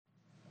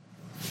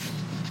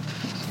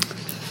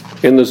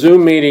In the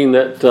Zoom meeting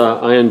that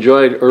I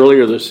enjoyed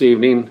earlier this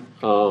evening,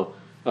 a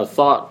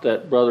thought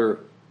that Brother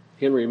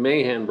Henry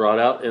Mahan brought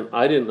out, and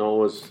I didn't know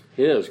was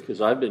his because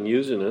I've been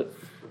using it,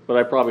 but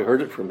I probably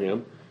heard it from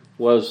him,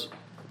 was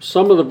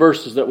some of the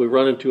verses that we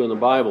run into in the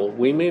Bible,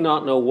 we may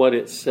not know what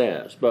it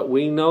says, but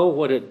we know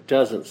what it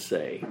doesn't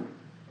say.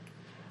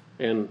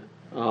 And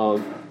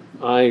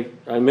I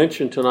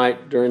mentioned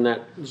tonight during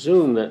that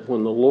Zoom that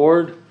when the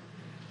Lord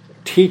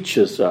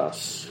teaches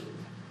us,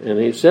 and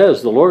he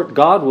says the Lord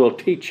God will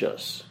teach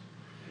us.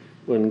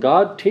 When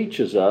God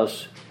teaches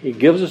us, he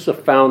gives us a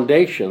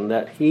foundation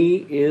that he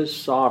is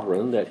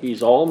sovereign, that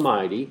he's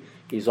almighty,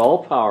 he's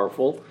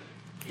all-powerful,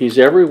 he's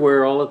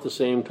everywhere all at the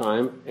same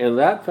time, and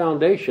that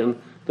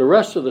foundation, the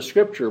rest of the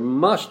Scripture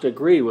must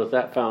agree with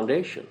that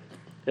foundation.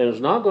 And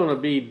it's not going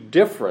to be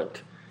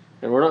different,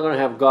 and we're not going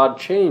to have God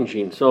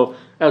changing. So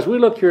as we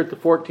look here at the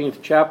 14th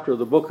chapter of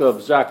the book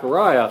of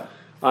Zechariah,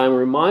 I'm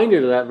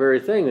reminded of that very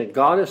thing, that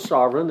God is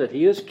sovereign, that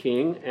he is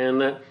king,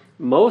 and that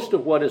most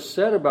of what is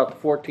said about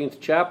the 14th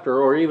chapter,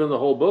 or even the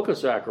whole book of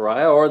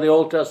Zechariah, or the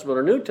Old Testament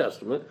or New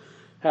Testament,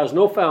 has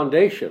no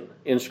foundation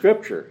in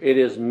Scripture. It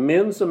is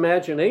men's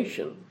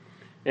imagination.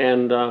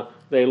 And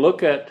they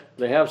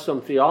have some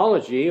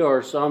theology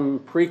or some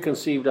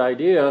preconceived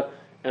idea,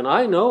 and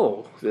I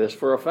know this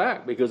for a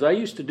fact because I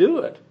used to do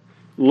it.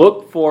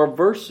 Look for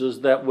verses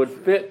that would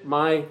fit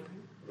my...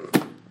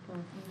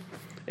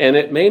 And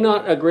it may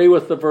not agree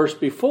with the verse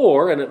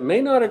before, and it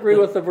may not agree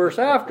with the verse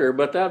after,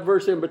 but that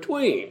verse in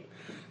between.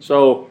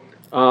 So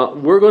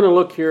we're going to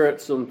look here at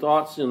some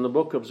thoughts in the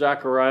book of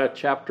Zechariah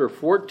chapter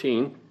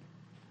 14,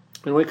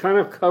 and we kind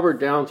of covered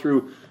down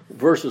through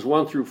verses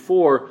 1 through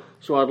 4,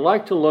 so I'd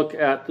like to look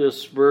at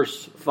this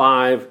verse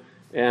 5,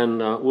 and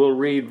we'll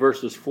read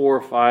verses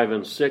 4, 5,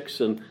 and 6,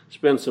 and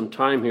spend some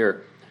time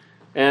here.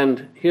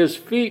 And his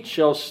feet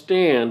shall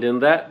stand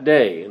in that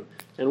day.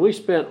 And we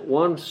spent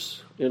one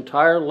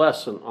entire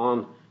lesson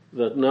on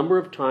the number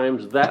of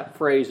times that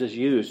phrase is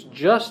used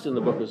just in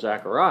the book of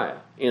Zechariah,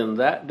 in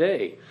that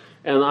day.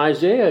 And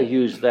Isaiah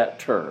used that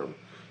term.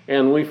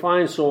 And we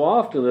find so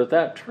often that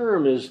that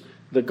term is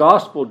the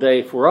gospel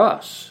day for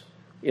us,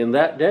 in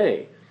that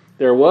day.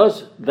 There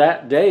was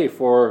that day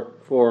for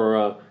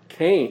Abel,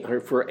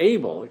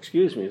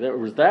 There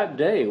was that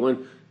day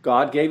when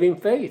God gave him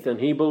faith and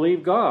he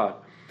believed God.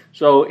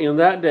 So in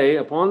that day,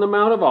 upon the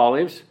Mount of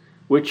Olives,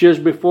 which is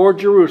before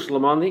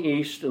Jerusalem on the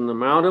east, and the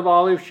Mount of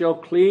Olives shall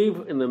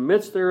cleave in the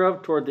midst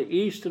thereof toward the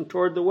east and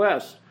toward the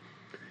west.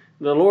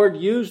 The Lord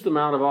used the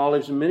Mount of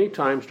Olives many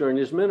times during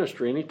his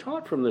ministry, and he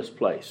taught from this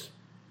place.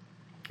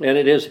 And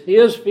it is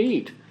his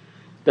feet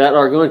that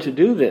are going to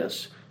do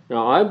this.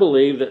 Now, I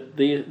believe that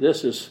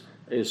this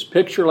is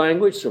picture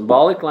language,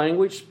 symbolic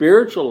language,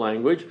 spiritual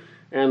language,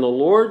 and the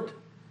Lord,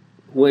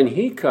 when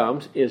he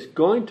comes, is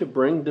going to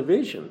bring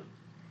division.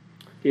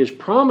 He has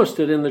promised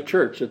it in the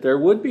church that there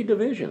would be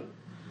division,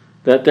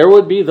 that there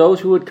would be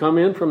those who would come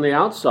in from the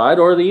outside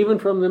or even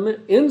from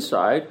the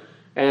inside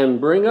and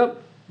bring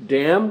up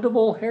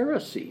damnable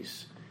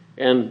heresies,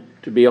 and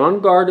to be on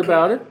guard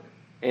about it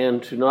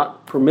and to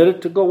not permit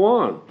it to go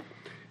on.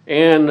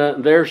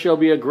 And there shall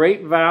be a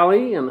great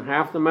valley, and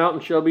half the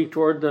mountain shall be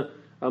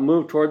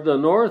moved toward the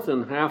north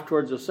and half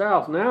towards the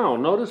south. Now,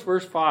 notice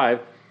verse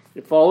 5.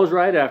 It follows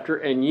right after,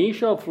 and ye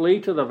shall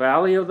flee to the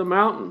valley of the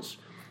mountains,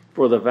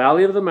 for the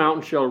valley of the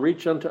mountains shall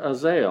reach unto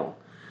Azael.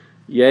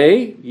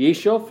 Yea, ye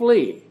shall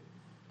flee.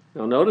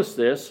 Now notice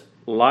this.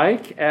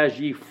 Like as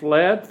ye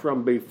fled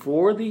from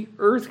before the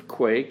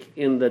earthquake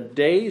in the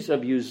days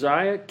of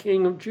Uzziah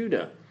king of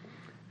Judah.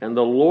 And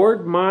the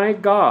Lord my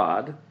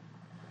God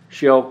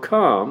shall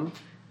come,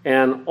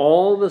 and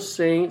all the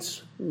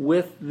saints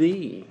with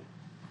thee.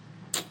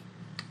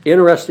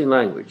 Interesting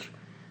language.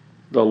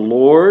 The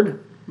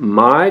Lord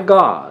my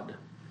God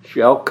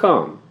shall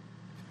come.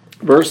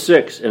 Verse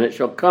 6, and it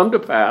shall come to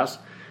pass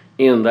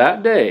in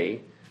that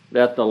day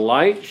that the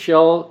light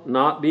shall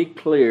not be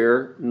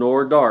clear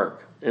nor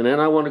dark. And then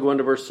I want to go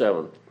into verse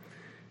 7.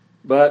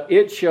 But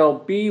it shall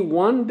be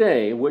one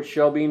day which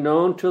shall be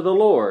known to the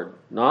Lord,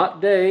 not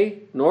day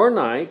nor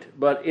night,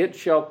 but it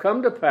shall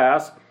come to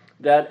pass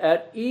that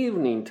at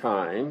evening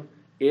time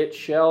it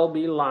shall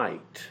be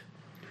light.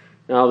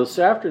 Now this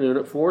afternoon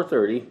at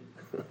 4:30,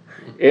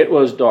 it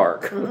was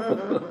dark.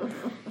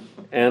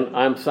 And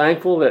I'm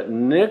thankful that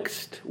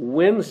next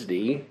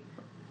Wednesday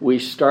we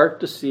start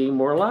to see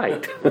more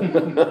light.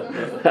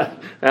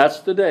 That's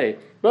the day.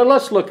 But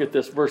let's look at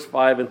this verse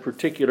 5 in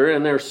particular.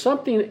 And there's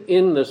something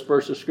in this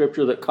verse of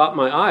Scripture that caught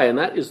my eye, and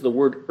that is the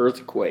word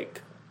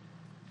earthquake.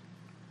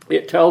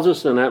 It tells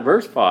us in that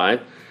verse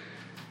 5,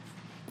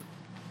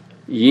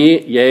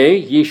 Yea,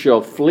 ye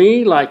shall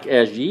flee like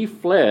as ye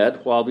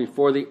fled while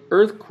before the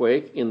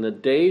earthquake in the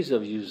days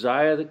of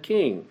Uzziah the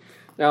king.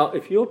 Now,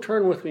 if you'll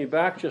turn with me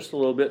back just a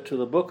little bit to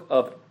the book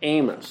of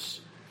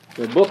Amos.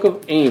 The book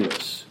of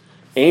Amos.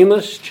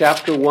 Amos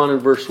chapter 1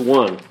 and verse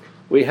 1.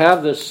 We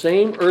have this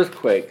same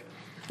earthquake.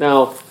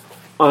 Now,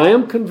 I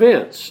am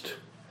convinced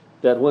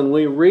that when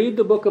we read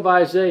the book of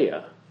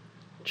Isaiah,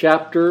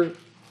 chapter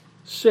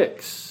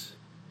 6,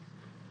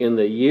 in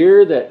the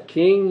year that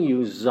King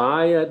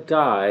Uzziah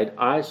died,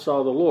 I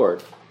saw the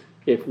Lord.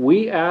 If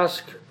we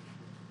ask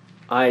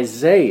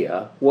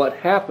Isaiah what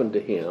happened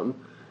to him,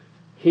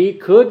 he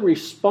could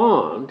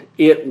respond,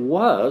 it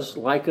was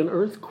like an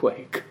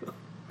earthquake.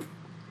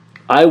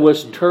 I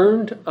was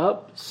turned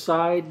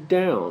upside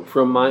down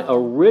from my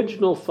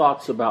original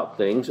thoughts about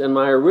things and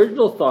my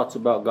original thoughts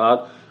about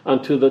God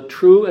unto the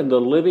true and the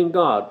living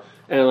God.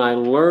 And I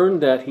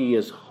learned that he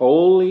is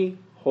holy,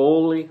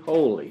 holy,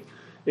 holy.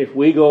 If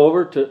we go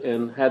over to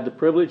and had the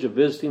privilege of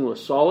visiting with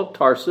Saul of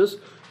Tarsus,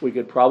 we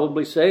could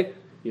probably say,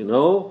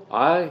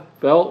 I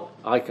felt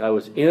like I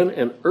was in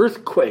an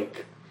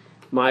earthquake.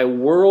 My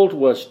world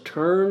was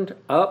turned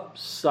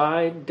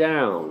upside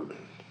down.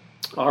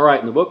 All right,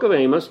 in the book of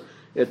Amos,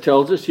 it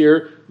tells us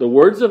here, the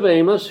words of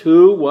Amos,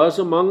 who was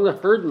among the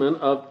herdmen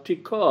of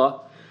Tekoa,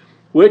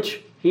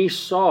 which he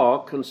saw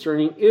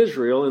concerning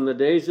Israel in the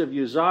days of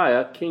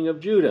Uzziah, king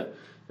of Judah.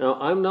 Now,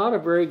 I'm not a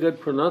very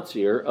good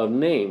pronunciator of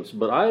names,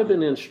 but I have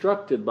been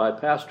instructed by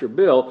Pastor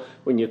Bill,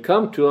 when you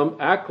come to them,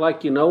 act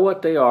like you know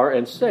what they are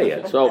and say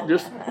it. So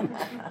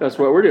that's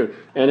what we're doing.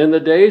 And in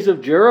the days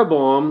of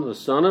Jeroboam, the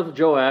son of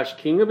Joash,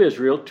 king of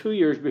Israel, 2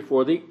 years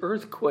before the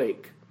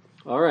earthquake.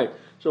 All right,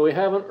 so we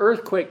have an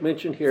earthquake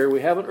mentioned here.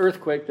 We have an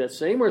earthquake, that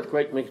same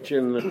earthquake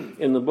mentioned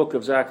in the book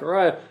of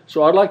Zechariah.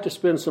 So I'd like to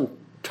spend some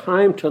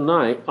time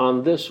tonight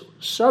on this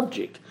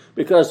subject,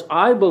 because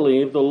I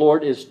believe the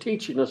Lord is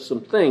teaching us some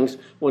things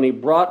when he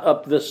brought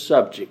up this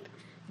subject,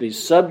 the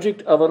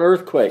subject of an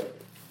earthquake.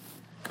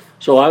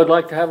 So I would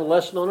like to have a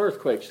lesson on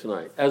earthquakes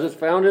tonight, as it's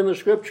found in the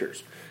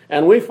Scriptures.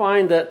 And we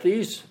find that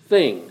these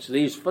things,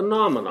 these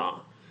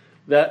phenomena,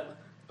 that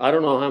I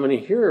don't know how many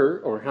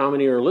here or how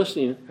many are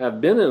listening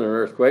have been in an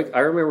earthquake. I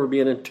remember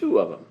being in 2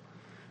 of them.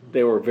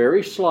 They were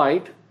very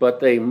slight, but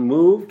they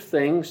moved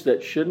things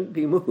that shouldn't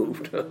be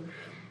moved.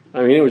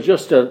 I mean, it was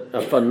just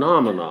a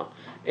phenomena.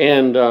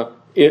 And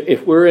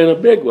if we're in a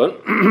big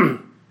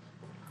one,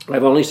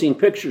 I've only seen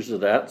pictures of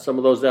that, some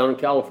of those down in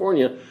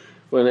California,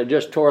 when it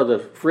just tore the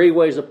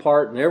freeways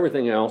apart and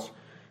everything else.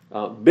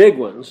 Big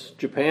ones,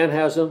 Japan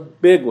has them,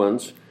 big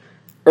ones.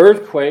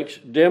 Earthquakes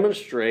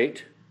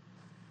demonstrate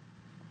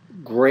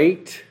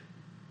great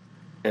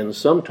and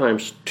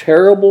sometimes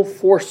terrible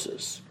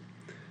forces,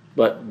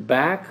 but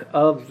back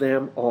of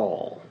them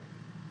all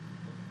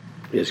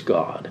is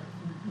God.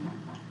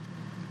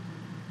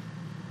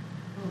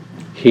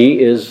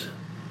 He is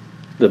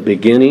the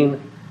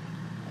beginning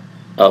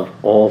of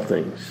all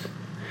things.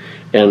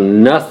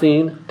 And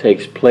nothing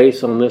takes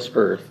place on this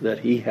earth that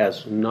he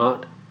has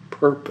not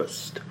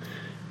purposed.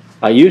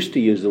 I used to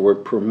use the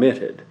word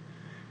permitted,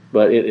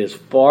 but it is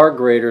far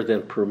greater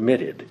than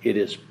permitted. It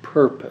is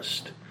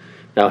purposed.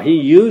 Now, he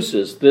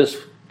uses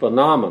this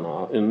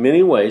phenomena in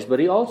many ways, but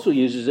he also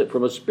uses it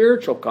from a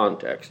spiritual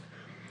context.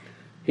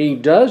 He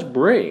does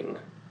bring,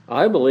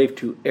 I believe,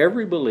 to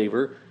every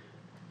believer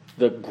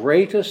the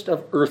greatest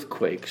of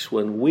earthquakes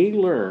when we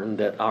learn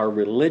that our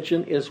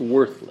religion is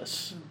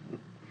worthless.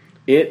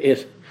 It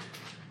is.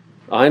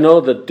 I know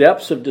the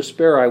depths of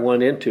despair I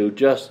went into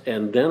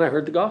and then I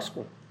heard the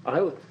gospel.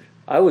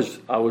 I was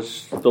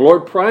the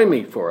Lord primed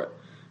me for it.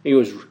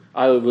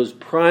 I was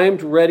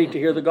primed, ready to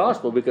hear the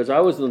gospel because I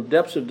was in the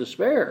depths of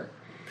despair.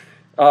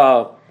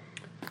 But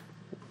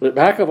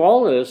back of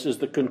all of this is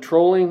the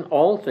controlling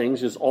all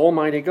things is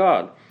Almighty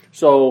God.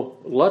 So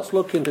let's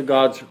look into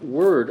God's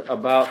word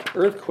about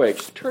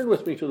earthquakes. Turn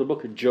with me to the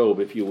book of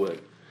Job, if you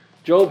would.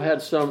 Job had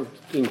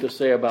something to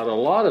say about a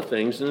lot of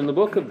things. And in the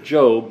book of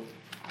Job,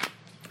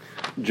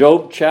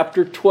 Job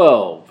chapter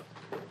 12,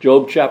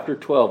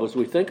 as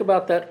we think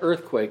about that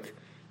earthquake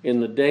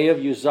in the day of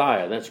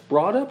Uzziah, that's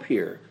brought up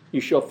here.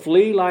 You shall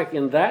flee like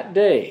in that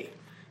day.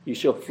 You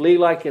shall flee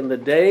like in the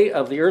day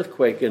of the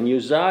earthquake in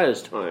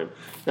Uzziah's time.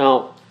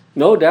 Now,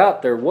 no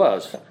doubt there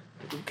was.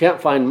 You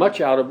can't find much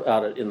out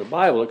about it in the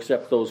Bible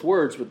except those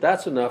words, but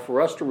that's enough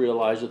for us to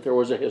realize that there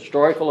was a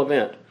historical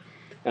event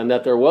and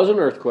that there was an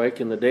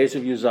earthquake in the days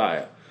of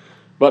Uzziah.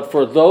 But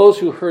for those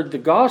who heard the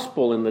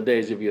gospel in the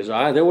days of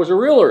Uzziah, there was a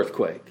real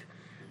earthquake.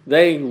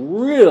 They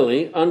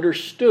really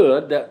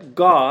understood that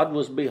God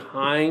was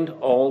behind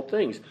all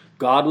things.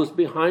 God was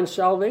behind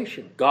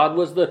salvation. God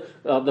was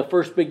the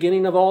first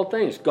beginning of all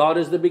things. God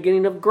is the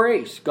beginning of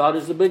grace. God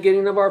is the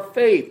beginning of our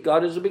faith.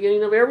 God is the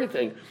beginning of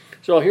everything.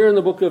 So here in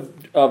the book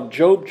of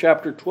Job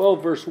chapter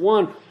 12, verse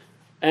 1,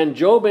 and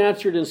Job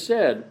answered and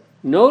said,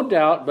 no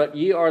doubt, but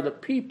ye are the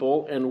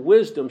people, and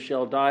wisdom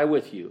shall die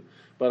with you.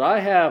 But I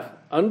have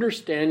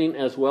understanding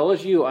as well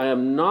as you. I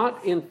am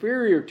not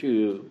inferior to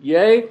you.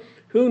 Yea,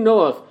 who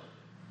knoweth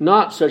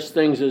not such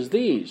things as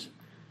these?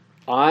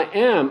 I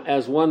am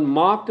as one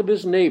mocked of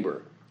his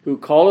neighbor, who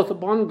calleth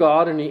upon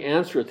God, and he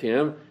answereth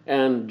him,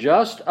 and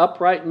just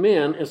upright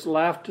men is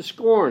laughed to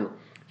scorn.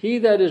 He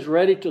that is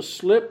ready to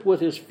slip with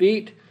his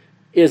feet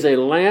is a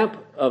lamp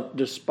of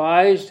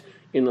despised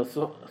in the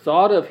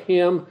thought of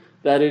him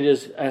that it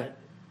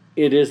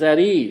is at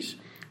ease.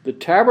 The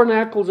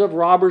tabernacles of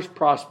robbers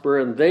prosper,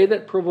 and they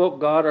that provoke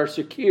God are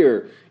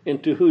secure,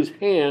 into whose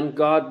hand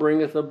God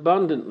bringeth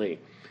abundantly.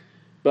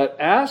 But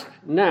ask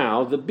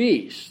now the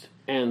beast,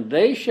 and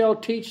they shall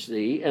teach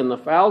thee, and the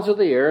fowls of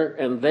the air,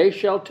 and they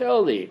shall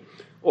tell thee.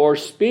 Or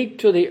speak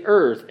to the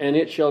earth, and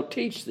it shall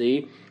teach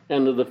thee,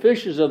 and to the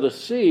fishes of the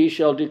sea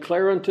shall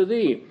declare unto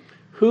thee.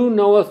 Who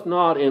knoweth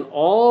not in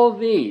all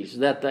these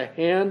that the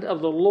hand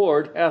of the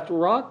Lord hath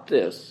wrought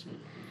this?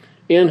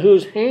 In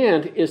whose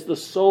hand is the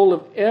soul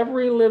of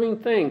every living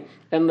thing,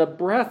 and the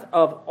breath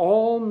of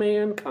all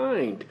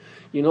mankind.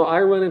 You know,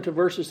 I run into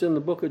verses in the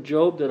book of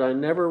Job that I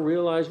never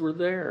realized were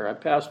there. I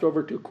passed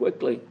over too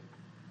quickly.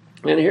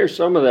 And here's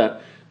some of that.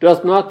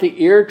 Doth not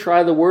the ear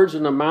try the words,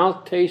 and the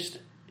mouth taste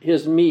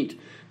his meat?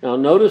 Now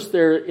notice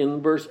there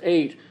in verse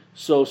 8,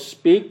 so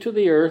speak to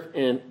the earth,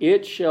 and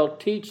it shall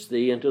teach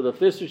thee, and to the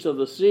fishes of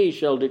the sea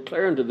shall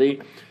declare unto thee.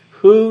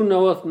 Who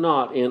knoweth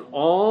not in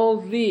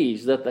all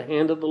these that the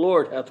hand of the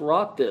Lord hath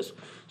wrought this?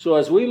 So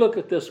as we look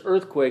at this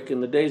earthquake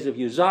in the days of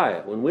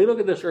Uzziah, when we look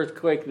at this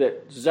earthquake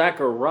that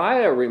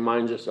Zechariah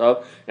reminds us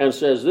of and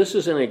says this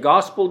is in a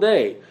gospel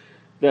day,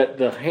 that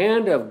the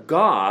hand of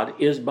God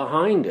is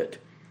behind it.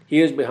 He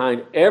is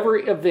behind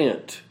every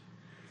event.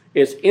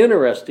 It's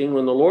interesting,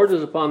 when the Lord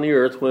is upon the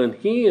earth, when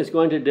he is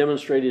going to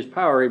demonstrate his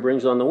power, he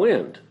brings on the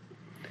wind.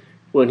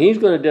 When he's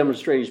going to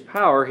demonstrate his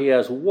power, he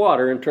has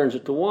water and turns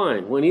it to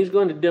wine. When he's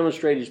going to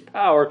demonstrate his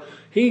power,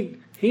 he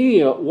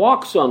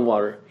walks on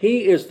water.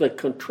 He is the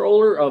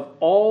controller of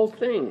all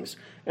things.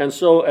 And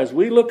so as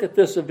we look at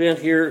this event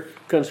here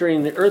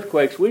concerning the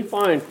earthquakes, we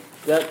find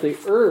that the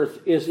earth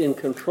is in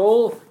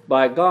control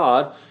by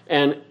God,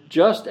 and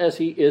just as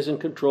he is in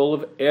control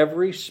of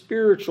every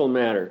spiritual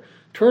matter.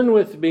 Turn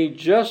with me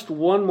just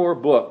one more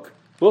book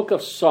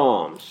of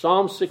Psalms,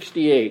 Psalm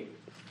 68.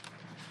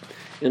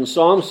 In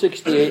Psalm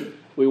 68,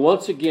 we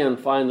once again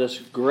find this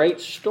great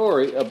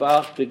story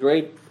about the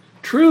great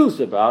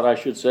truth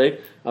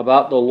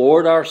about the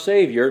Lord our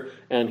Savior.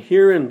 And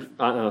here in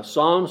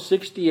Psalm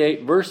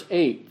 68, verse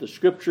 8, the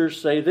scriptures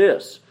say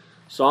this.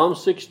 Psalm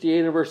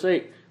 68 and verse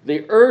 8,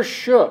 the earth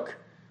shook,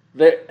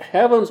 the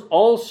heavens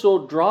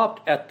also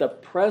dropped at the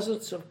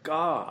presence of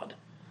God.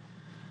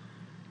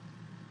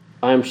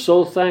 I'm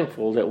so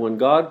thankful that when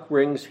God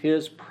brings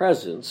his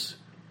presence,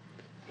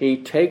 he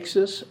takes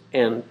us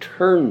and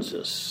turns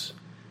us.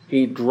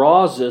 He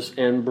draws us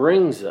and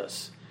brings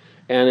us.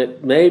 And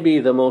it may be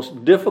the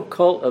most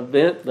difficult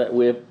event that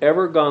we have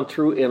ever gone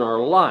through in our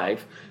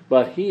life,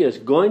 but he is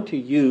going to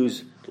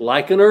use,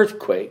 like an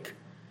earthquake,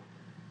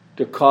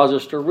 to cause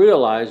us to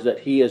realize that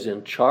he is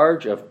in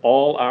charge of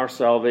all our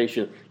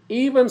salvation.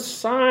 Even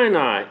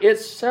Sinai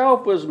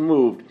itself was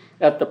moved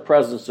at the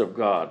presence of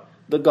God,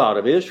 the God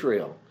of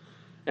Israel.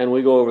 And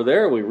we go over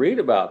there, we read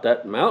about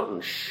that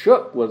mountain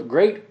shook with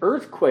great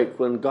earthquake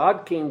when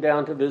God came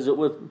down to visit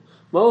with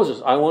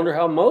Moses. I wonder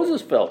how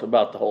Moses felt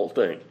about the whole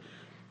thing.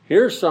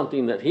 Here's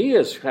something that he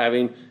is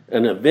having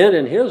an event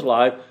in his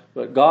life,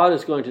 but God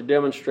is going to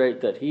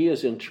demonstrate that he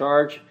is in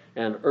charge,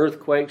 and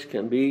earthquakes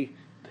can be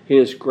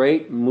his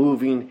great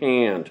moving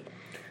hand.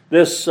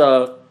 This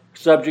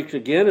subject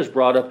again is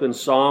brought up in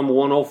Psalm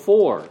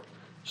 104.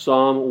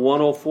 Psalm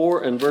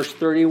 104 and verse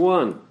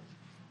 31.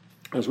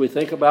 As we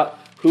think about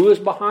who is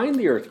behind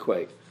the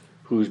earthquake,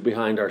 who's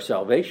behind our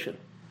salvation,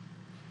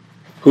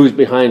 who's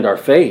behind our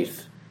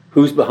faith,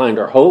 who's behind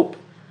our hope,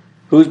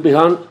 who's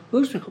behind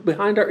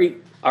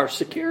our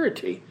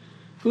security,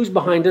 who's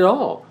behind it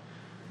all.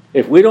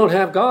 If we don't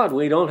have God,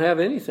 we don't have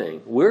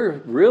anything. We're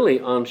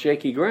really on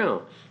shaky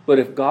ground. But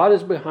if God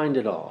is behind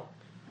it all,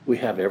 we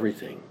have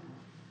everything.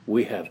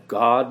 We have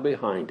God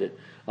behind it.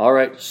 All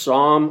right,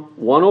 Psalm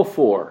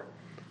 104.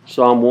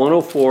 Psalm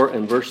 104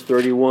 and verse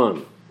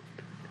 31.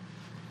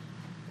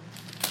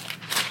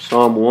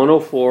 Psalm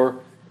 104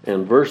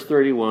 and verse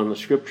 31, the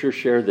scriptures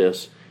share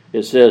this.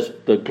 It says,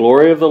 the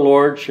glory of the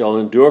Lord shall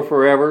endure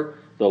forever.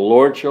 The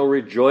Lord shall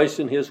rejoice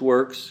in his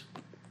works.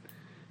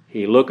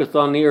 He looketh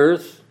on the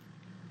earth,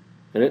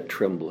 and it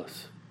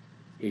trembleth.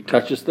 He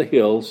toucheth the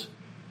hills,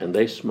 and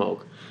they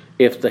smoke.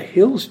 If the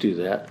hills do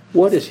that,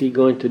 what is he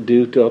going to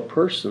do to a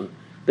person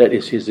that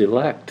is his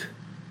elect?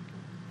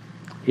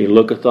 He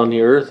looketh on the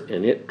earth,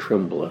 and it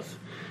trembleth.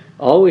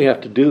 All we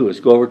have to do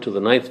is go over to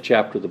the 9th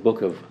chapter of the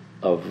book of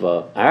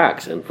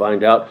Acts and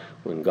find out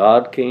when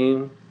God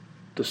came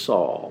to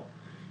Saul,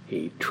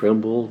 he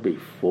trembled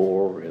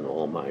before an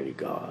almighty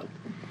God.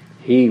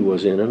 He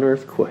was in an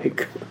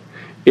earthquake.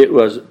 It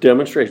was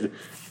demonstration.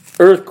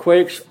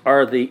 Earthquakes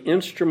are the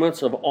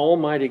instruments of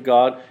Almighty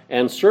God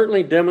and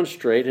certainly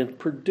demonstrate and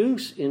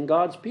produce in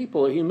God's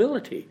people a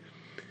humility.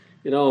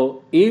 You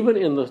know, even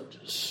in the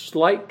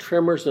slight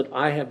tremors that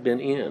I have been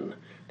in,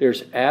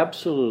 there's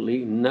absolutely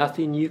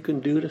nothing you can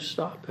do to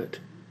stop it.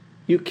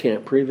 You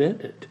can't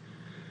prevent it.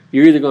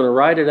 You're either going to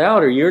ride it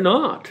out or you're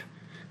not.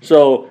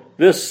 So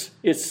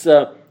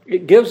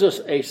it gives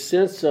us a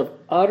sense of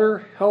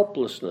utter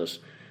helplessness.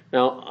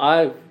 Now,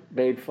 I've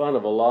made fun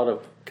of a lot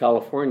of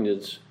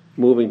Californians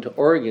moving to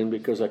Oregon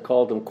because I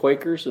called them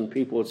Quakers, and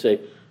people would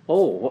say,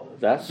 oh,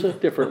 that's a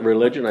different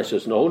religion. I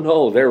says,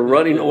 no, they're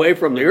running away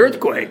from the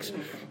earthquakes.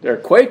 They're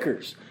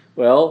Quakers.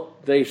 Well,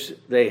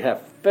 they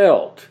have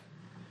felt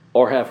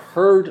or have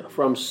heard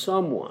from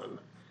someone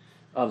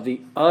of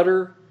the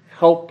utter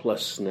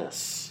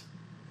helplessness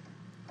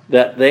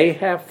that they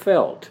have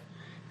felt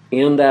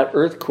in that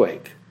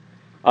earthquake.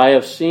 I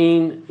have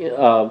seen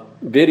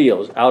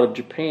videos out of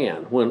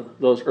Japan when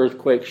those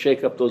earthquakes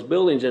shake up those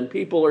buildings and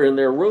people are in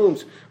their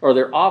rooms or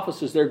their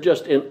offices. They're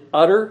just in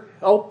utter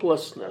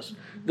helplessness.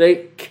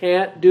 They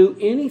can't do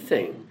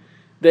anything.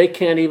 They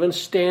can't even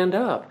stand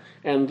up.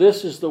 And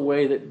this is the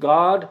way that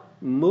God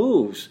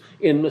moves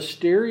in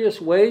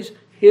mysterious ways,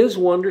 His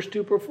wonders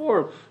to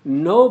perform.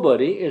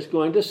 Nobody is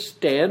going to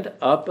stand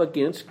up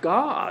against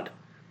God.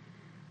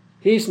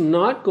 He's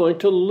not going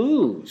to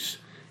lose.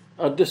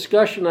 A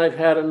discussion I've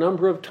had a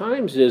number of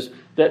times is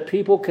that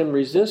people can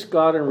resist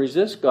God,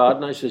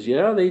 and I says,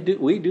 yeah, they do.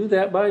 We do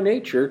that by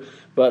nature,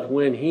 but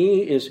when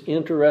He is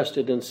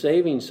interested in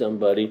saving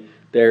somebody,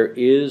 there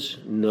is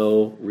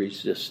no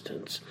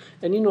resistance.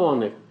 And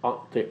on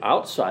the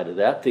outside of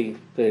that,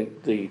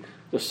 the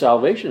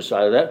salvation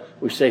side of that,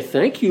 we say,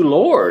 thank you,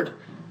 Lord.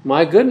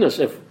 My goodness,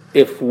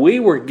 if we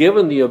were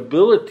given the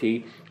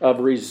ability of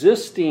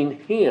resisting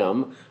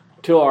Him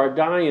to our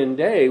dying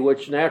day,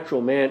 which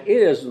natural man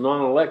is,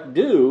 non-elect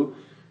do,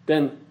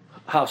 then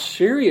how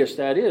serious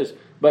that is.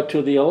 But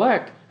to the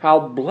elect, how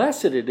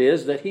blessed it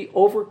is that He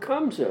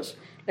overcomes us.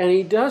 And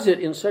He does it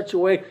in such a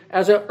way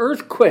as an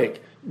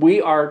earthquake.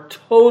 We are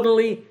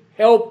totally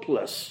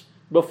helpless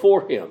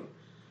before Him.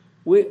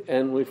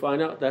 We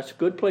find out that's a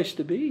good place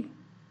to be.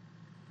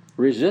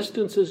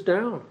 Resistance is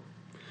down.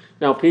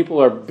 Now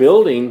people are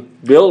building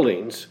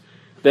buildings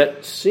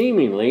that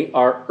seemingly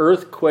are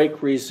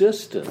earthquake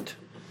resistant.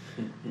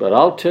 But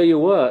I'll tell you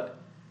what,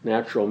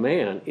 natural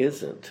man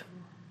isn't.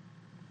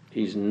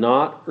 He's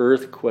not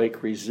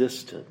earthquake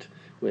resistant.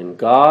 When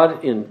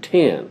God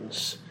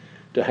intends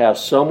to have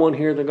someone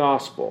hear the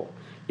gospel,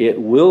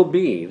 it will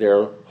be,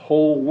 their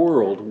whole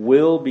world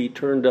will be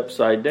turned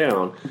upside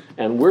down.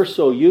 And we're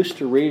so used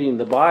to reading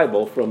the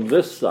Bible from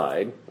this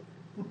side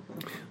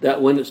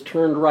that when it's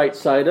turned right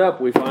side up,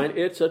 we find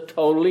it's a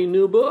totally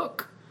new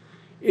book.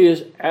 It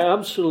is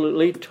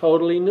absolutely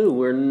totally new.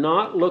 We're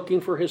not looking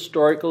for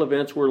historical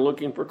events. We're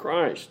looking for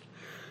Christ.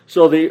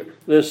 So the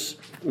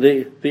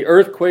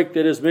earthquake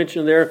that is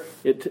mentioned there,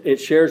 it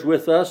shares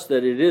with us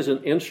that it is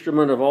an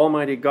instrument of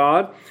Almighty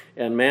God,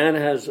 and man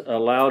has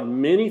allowed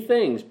many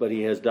things, but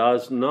he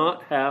does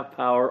not have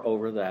power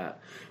over that.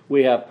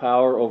 We have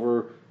power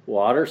over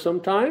water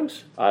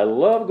sometimes. I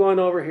love going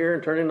over here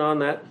and turning on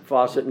that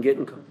faucet and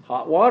getting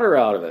hot water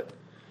out of it.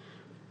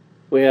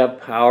 We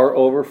have power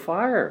over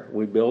fire.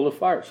 We build a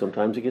fire.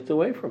 Sometimes it gets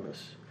away from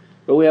us.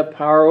 But we have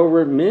power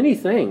over many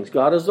things.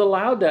 God has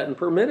allowed that and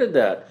permitted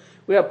that.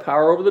 We have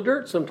power over the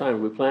dirt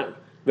sometimes. We plant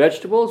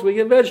vegetables, we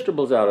get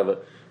vegetables out of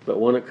it. But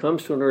when it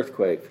comes to an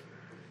earthquake,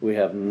 we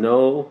have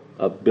no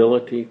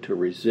ability to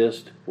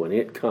resist when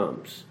it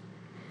comes.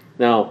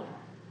 Now,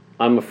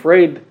 I'm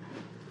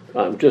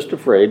just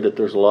afraid that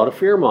there's a lot of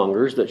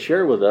fearmongers that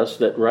share with us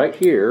that right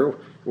here,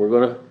 we're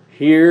going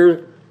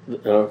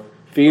to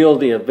feel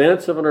the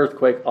events of an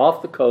earthquake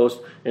off the coast,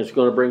 and it's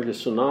going to bring the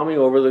tsunami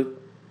over the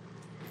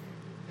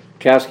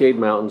Cascade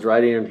Mountains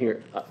right in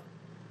here.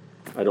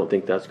 I don't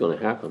think that's going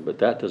to happen, but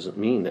that doesn't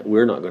mean that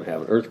we're not going to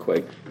have an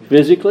earthquake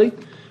physically,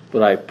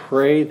 but I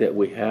pray that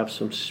we have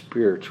some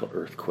spiritual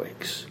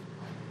earthquakes.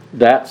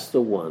 That's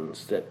the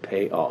ones that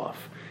pay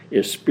off,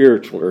 is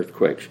spiritual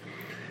earthquakes.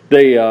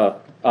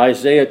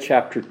 Isaiah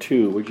chapter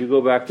 2, would you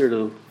go back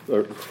there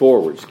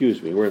forward,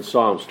 we're in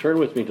Psalms. Turn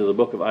with me to the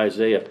book of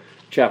Isaiah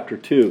chapter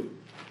 2.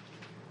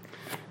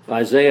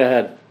 Isaiah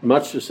had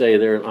much to say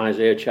there in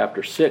Isaiah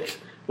chapter 6,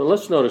 but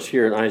let's notice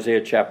here in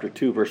Isaiah chapter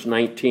 2, verse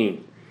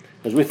 19.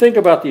 As we think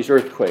about these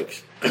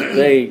earthquakes,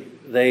 they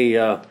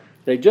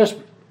just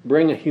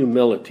bring a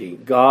humility.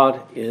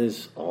 God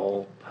is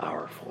all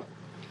powerful.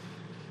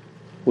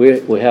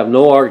 We have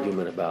no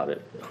argument about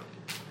it.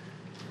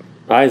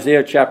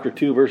 Isaiah chapter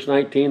 2, verse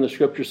 19, the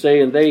scriptures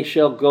say, "And they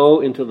shall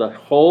go into the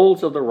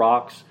holes of the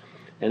rocks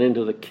and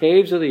into the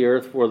caves of the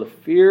earth for the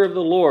fear of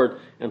the Lord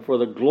and for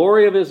the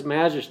glory of His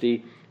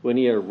majesty when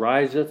He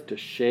ariseth to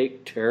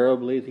shake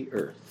terribly the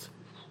earth."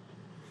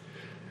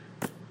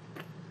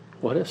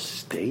 What a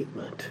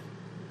statement.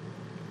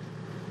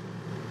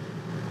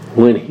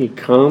 When He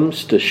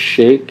comes to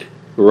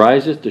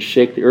riseth to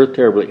shake the earth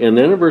terribly. And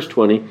then in verse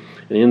 20,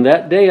 "And in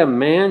that day a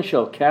man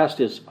shall cast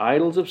his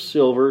idols of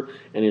silver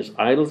and his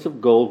idols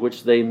of gold,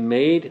 which they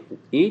made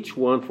each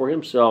one for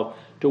himself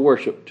to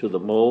worship, to the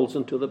moles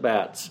and to the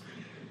bats."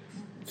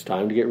 It's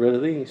time to get rid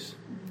of these.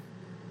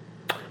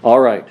 All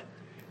right.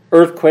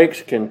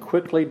 Earthquakes can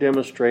quickly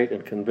demonstrate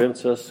and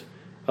convince us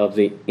of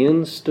the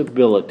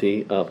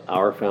instability of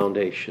our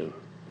foundation.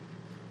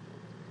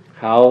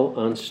 How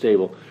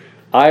unstable.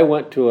 I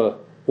went to a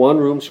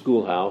one-room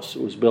schoolhouse.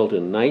 It was built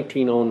in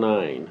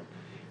 1909.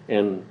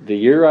 And the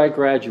year I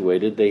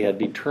graduated, they had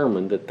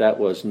determined that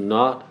was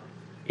not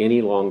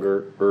any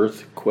longer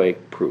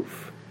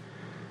earthquake-proof.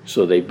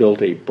 So they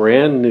built a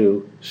brand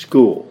new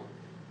school.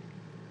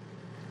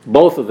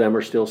 Both of them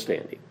are still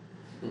standing.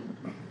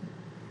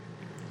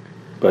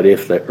 But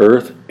if the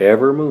earth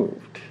ever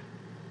moved,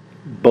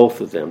 both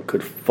of them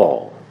could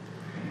fall.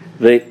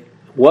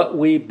 What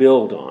we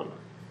build on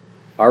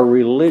our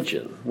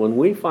religion, when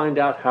we find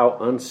out how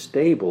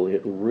unstable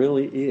it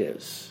really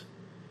is,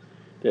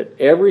 that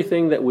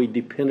everything that we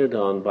depended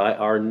on by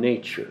our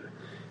nature,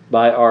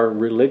 by our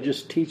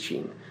religious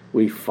teaching,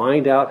 we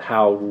find out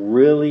how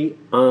really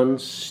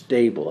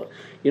unstable.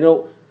 You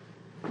know,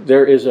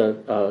 there is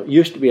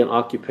used to be an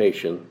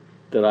occupation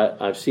that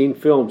I've seen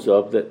films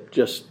of that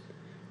just,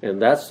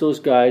 and that's those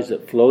guys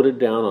that floated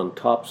down on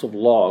tops of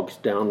logs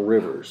down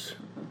rivers.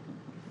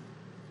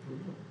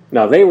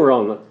 Now, they were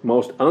on the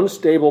most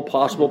unstable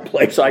possible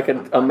place I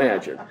could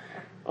imagine.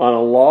 On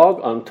a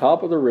log on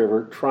top of the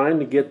river, trying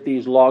to get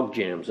these log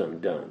jams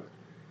undone.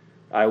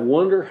 I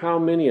wonder how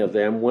many of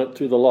them went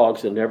through the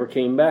logs and never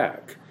came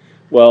back.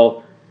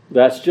 Well,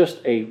 that's just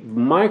a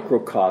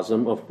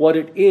microcosm of what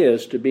it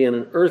is to be in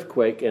an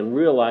earthquake and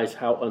realize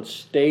how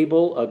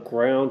unstable a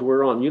ground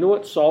we're on. You know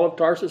what Saul of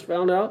Tarsus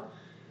found out?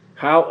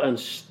 How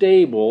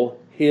unstable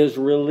his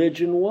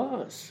religion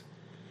was.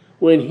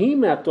 When he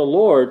met the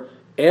Lord,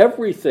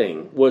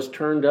 everything was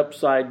turned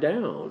upside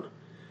down.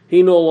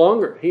 He no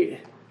longer,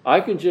 I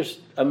can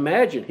just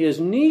imagine his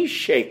knees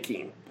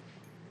shaking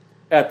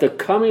at the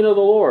coming of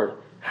the Lord.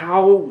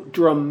 How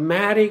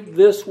dramatic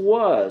this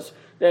was,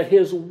 that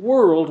his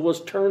world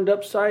was turned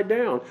upside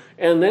down.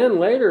 And then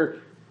later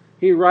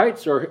he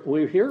writes, or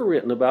we hear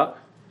written about,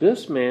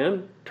 this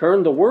man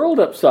turned the world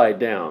upside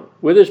down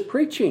with his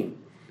preaching.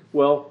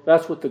 Well,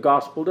 that's what the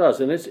gospel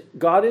does. And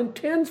God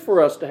intends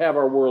for us to have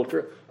our world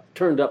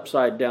turned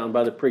upside down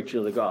by the preaching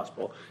of the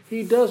gospel.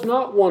 He does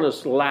not want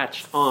us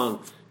latched on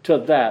to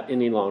that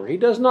any longer. He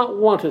does not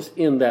want us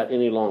in that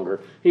any longer.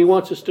 He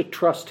wants us to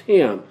trust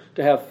him,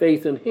 to have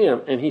faith in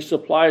him, and he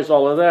supplies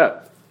all of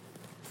that.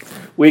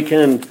 We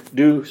can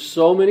do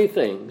so many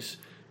things,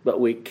 but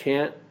we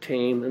can't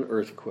tame an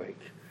earthquake.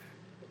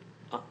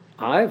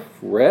 I've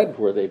read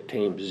where they've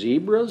tamed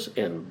zebras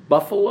and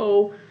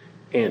buffalo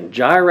and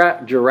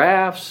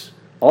giraffes,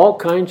 all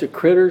kinds of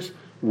critters,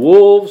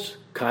 wolves,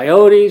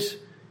 coyotes,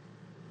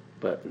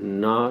 but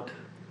not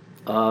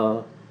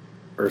an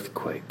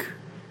earthquake.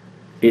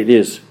 It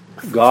is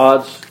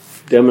God's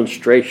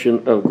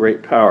demonstration of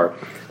great power.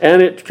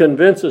 And it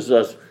convinces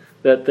us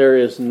that there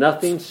is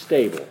nothing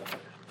stable.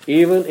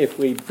 Even if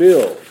we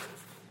build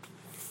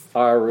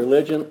our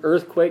religion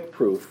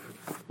earthquake-proof,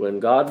 when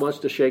God wants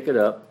to shake it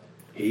up,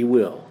 he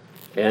will.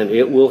 And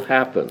it will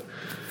happen.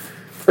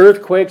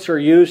 Earthquakes are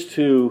used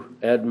to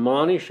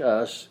admonish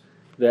us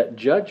that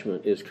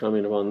judgment is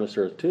coming upon this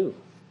earth too.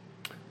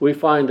 We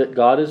find that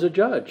God is a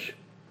judge.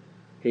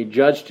 He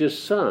judged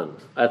his son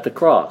at the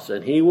cross,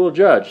 and he will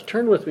judge.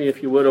 Turn with me,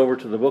 if you would, over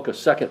to the book of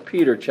 2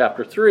 Peter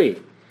chapter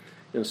 3.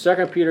 In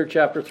 2 Peter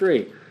chapter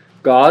 3,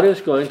 God is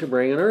going to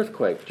bring an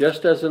earthquake,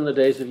 just as in the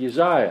days of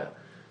Uzziah.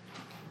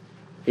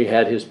 He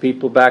had his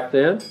people back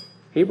then.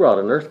 He brought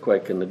an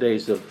earthquake in the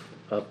days of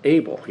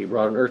Abel. He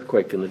brought an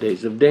earthquake in the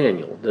days of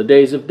Daniel, the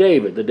days of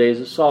David, the days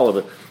of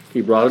Solomon.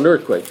 He brought an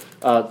earthquake.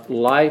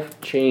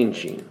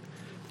 Life-changing.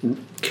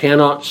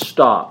 Cannot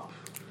stop.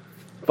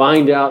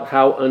 Find out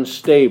how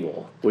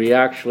unstable we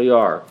actually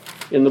are.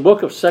 In the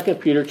book of 2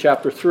 Peter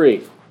chapter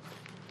 3,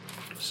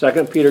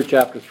 2 Peter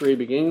chapter 3,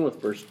 beginning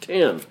with verse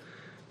 10,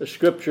 the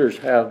scriptures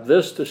have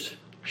this to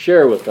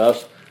share with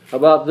us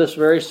about this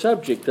very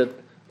subject, that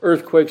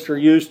earthquakes are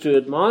used to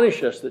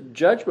admonish us that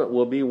judgment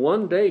will be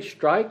one day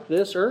strike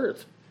this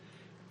earth.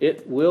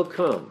 It will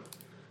come.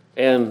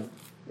 And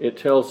it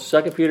tells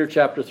 2 Peter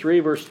chapter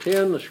 3, verse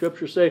 10, the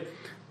scriptures say,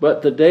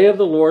 "But the day of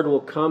the Lord will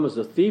come as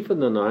a thief in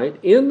the night,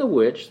 in the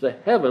which the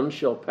heavens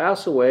shall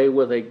pass away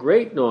with a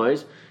great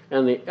noise,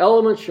 and the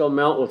elements shall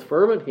melt with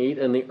fervent heat,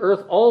 and the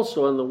earth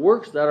also and the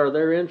works that are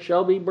therein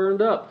shall be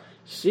burned up.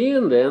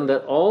 Seeing then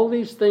that all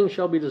these things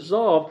shall be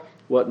dissolved,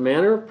 what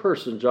manner of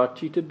persons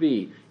ought ye to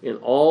be in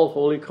all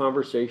holy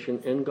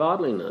conversation and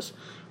godliness?"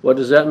 What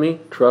does that mean?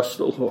 Trust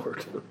the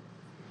Lord.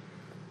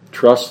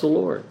 Trust the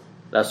Lord.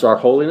 That's our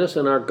holiness,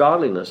 and our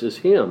godliness is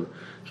him.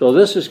 So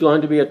this is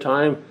going to be a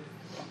time,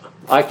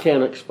 I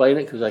can't explain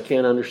it because I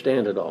can't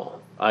understand it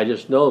all. I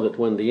just know that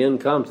when the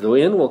end comes, the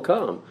end will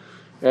come.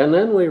 And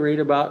then we read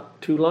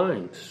about 2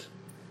 lines.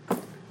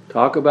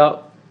 Talk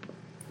about,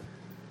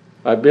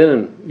 I've been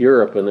in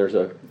Europe, and there's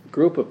a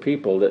group of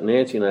people that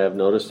Nancy and I have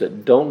noticed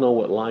that don't know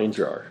what lines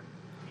are.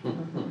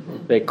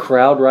 They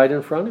crowd right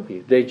in front of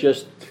you.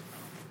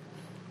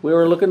 We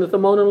were looking at the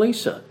Mona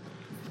Lisa.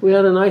 We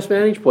had a nice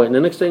vantage point, and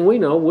the next thing we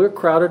know, we're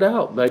crowded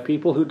out by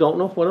people who don't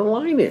know what a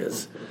line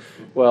is.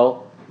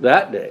 Well,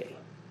 that day,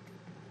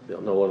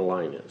 they'll know what a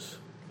line is.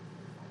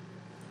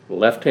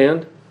 Left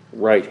hand,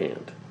 right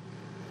hand.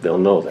 They'll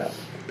know that.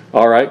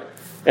 All right?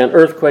 And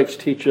earthquakes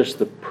teach us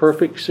the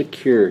perfect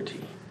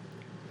security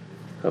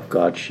of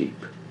God's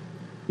sheep.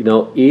 You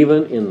know,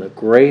 even in the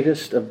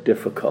greatest of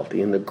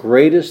difficulty, in the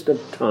greatest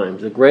of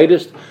times, the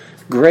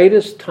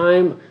greatest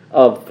time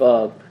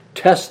of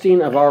testing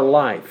of our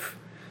life,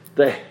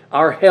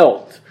 our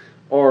health,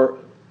 or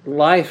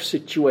life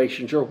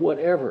situations, or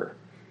whatever,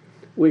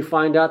 we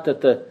find out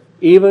that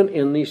even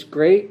in these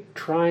great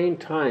trying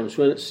times,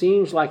 when it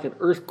seems like an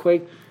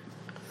earthquake,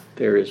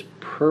 there is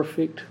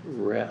perfect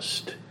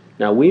rest.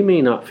 Now, we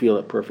may not feel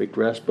at perfect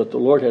rest, but the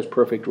Lord has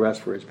perfect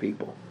rest for his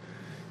people.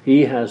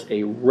 He has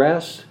a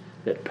rest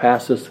that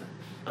passeth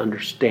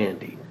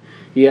understanding.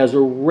 He has a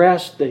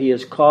rest that he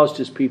has caused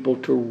his people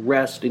to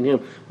rest in him.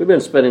 We've been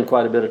spending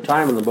quite a bit of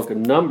time in the book of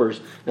Numbers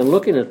and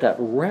looking at that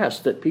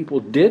rest that people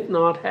did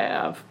not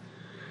have.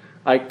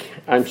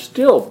 I'm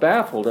still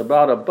baffled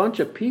about a bunch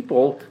of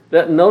people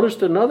that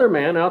noticed another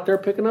man out there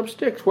picking up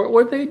sticks. What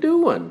were they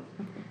doing?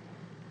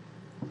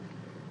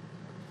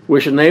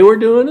 Wishing they were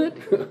doing it?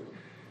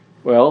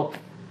 Well,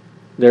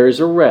 there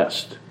is a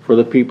rest for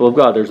the people of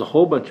God. There's a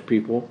whole bunch of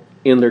people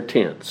in their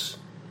tents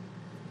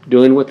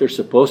doing what they're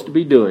supposed to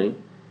be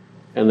doing.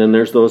 And then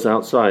there's those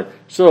outside.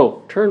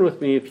 So turn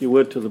with me, if you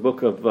would, to the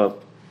book of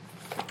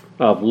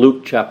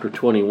Luke chapter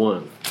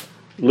 21.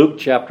 Luke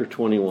chapter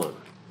 21.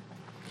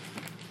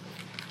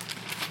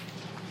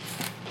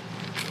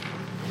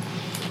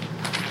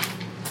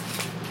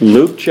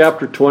 Luke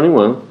chapter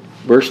 21,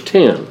 verse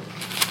 10.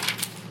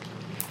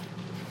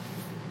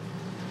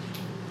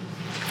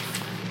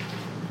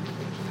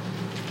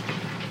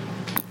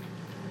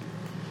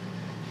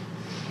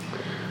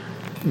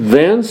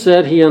 Then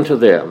said he unto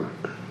them.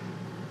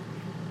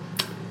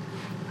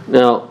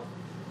 Now,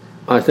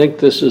 I think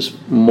this is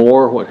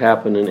more what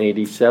happened in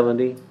AD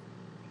 70.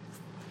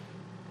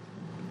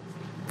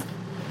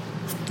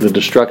 The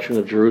destruction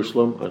of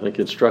Jerusalem. I think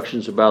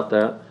instructions about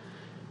that.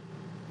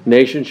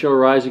 Nation shall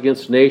rise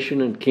against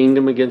nation, and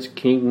kingdom against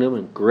kingdom,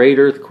 and great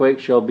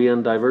earthquakes shall be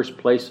in diverse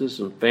places,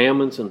 and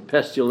famines, and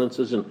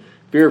pestilences, and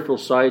fearful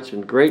sights,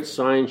 and great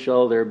signs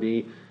shall there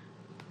be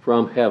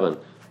from heaven.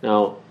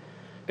 Now,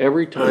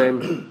 every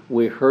time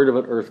we heard of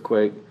an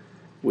earthquake,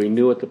 we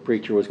knew what the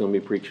preacher was going to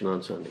be preaching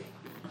on Sunday.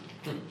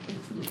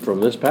 From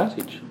this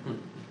passage.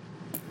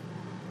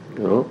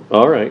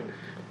 All right.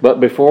 But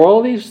before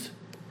all these,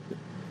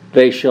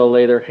 they shall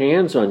lay their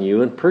hands on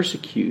you and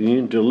persecute you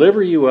and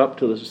deliver you up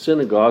to the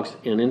synagogues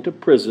and into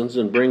prisons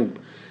and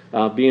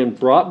being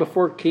brought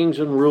before kings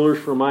and rulers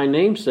for my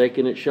name's sake,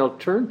 and it shall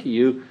turn to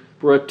you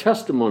for a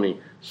testimony.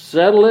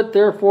 Settle it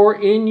therefore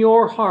in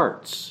your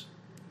hearts,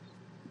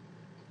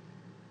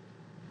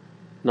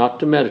 not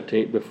to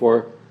meditate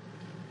before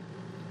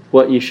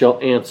what ye shall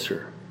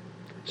answer.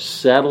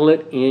 Settle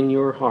it in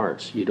your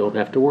hearts. You don't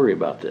have to worry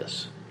about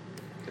this.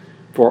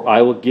 For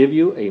I will give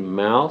you a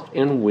mouth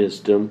and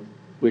wisdom,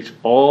 which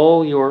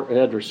all your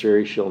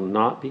adversaries shall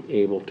not be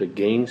able to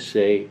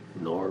gainsay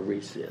nor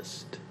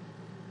resist.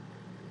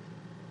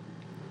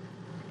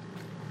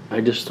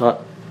 I just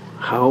thought,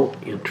 how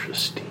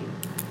interesting.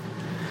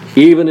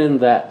 Even in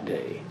that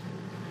day,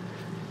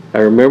 I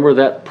remember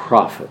that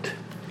prophet.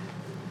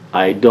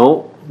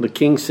 The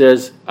king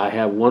says, I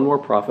have one more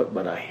prophet,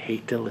 but I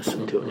hate to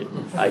listen to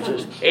him. I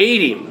just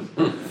hate him.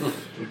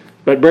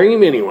 But bring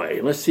him anyway.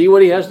 Let's see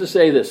what he has to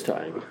say this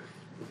time.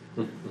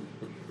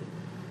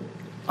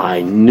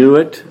 I knew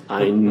it.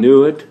 I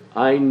knew it.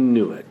 I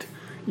knew it.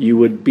 You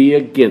would be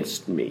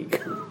against me.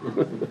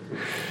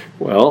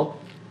 Well,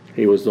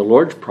 he was the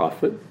Lord's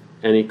prophet,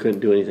 and he couldn't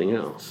do anything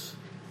else.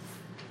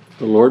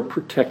 The Lord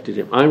protected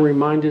him. I'm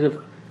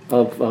reminded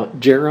of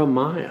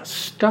Jeremiah,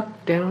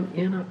 stuck down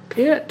in a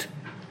pit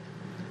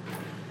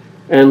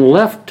and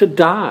left to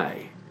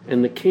die.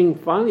 And the king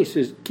finally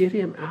says, get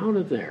him out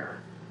of there.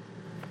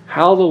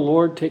 How the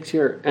Lord takes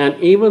care.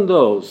 And even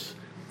those,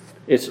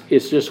 it's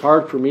just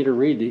hard for me to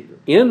read the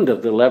end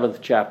of the 11th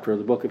chapter of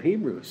the book of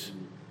Hebrews.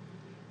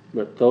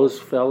 But those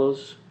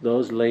fellows,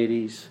 those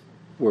ladies,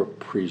 were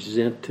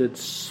presented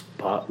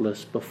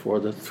spotless before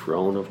the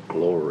throne of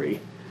glory.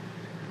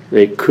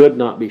 They could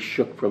not be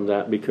shook from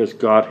that because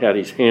God had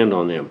his hand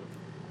on them.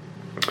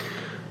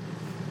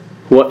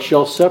 What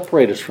shall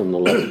separate us from the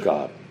love of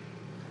God?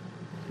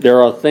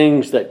 There are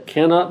things that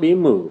cannot be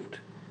moved,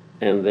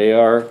 and they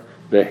are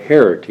the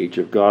heritage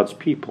of God's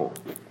people.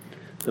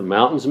 The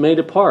mountains may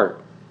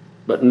depart,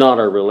 but not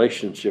our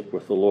relationship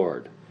with the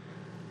Lord.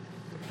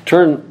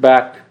 Turn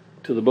back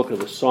to the book of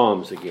the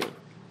Psalms again.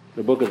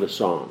 The book of the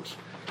Psalms.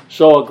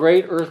 So a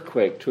great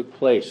earthquake took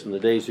place in the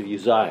days of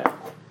Uzziah.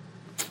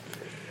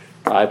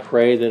 I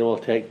pray that it will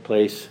take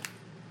place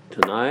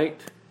tonight,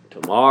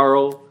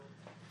 tomorrow,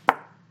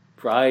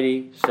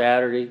 Friday,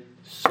 Saturday,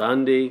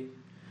 Sunday.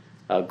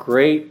 A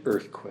great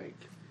earthquake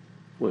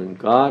when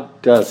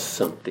God does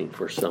something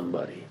for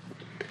somebody.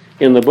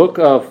 In the book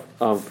of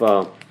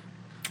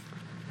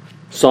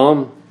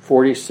Psalm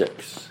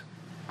 46.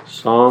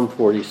 Psalm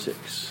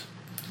 46.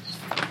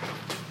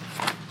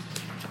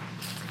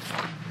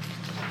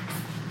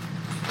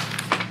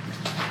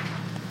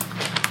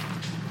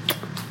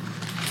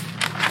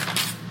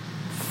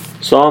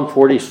 Psalm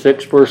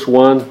 46, verse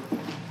 1.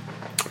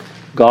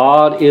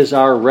 God is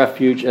our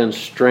refuge and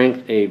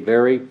strength, a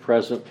very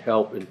present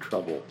help in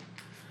trouble.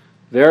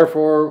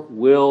 Therefore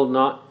will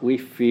not we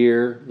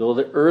fear, though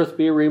the earth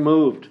be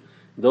removed,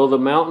 though the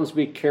mountains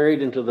be carried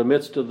into the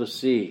midst of the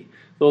sea,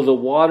 though the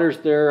waters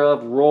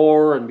thereof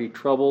roar and be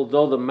troubled,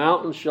 though the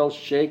mountains shall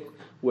shake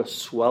with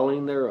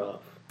swelling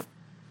thereof.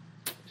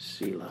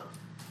 Selah.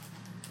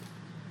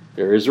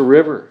 There is a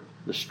river,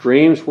 the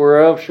streams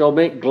whereof shall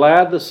make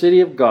glad the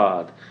city of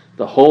God,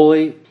 the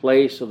holy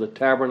place of the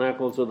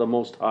tabernacles of the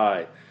Most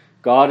High.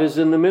 God is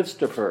in the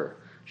midst of her.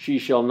 She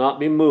shall not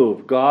be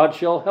moved. God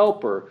shall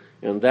help her,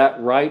 and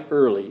that right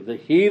early. The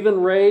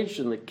heathen raged,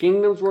 and the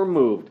kingdoms were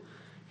moved.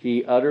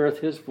 He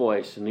uttereth his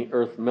voice, and the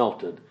earth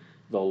melted.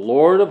 The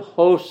Lord of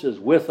hosts is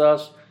with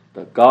us.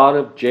 The God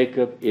of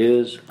Jacob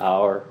is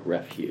our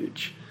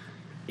refuge,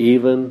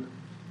 even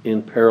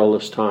in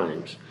perilous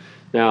times.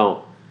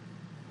 Now,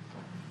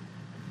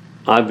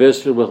 I've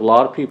visited with a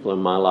lot of people in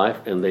my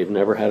life, and they've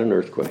never had an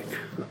earthquake.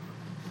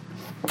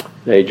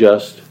 They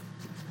just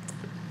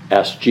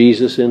asked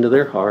Jesus into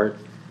their heart.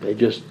 They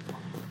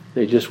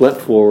just went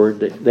forward.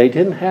 They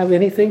didn't have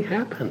anything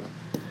happen.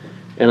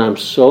 And I'm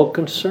so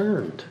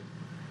concerned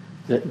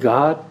that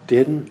God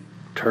didn't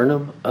turn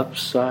them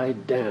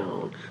upside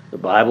down. The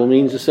Bible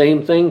means the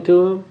same thing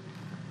to them,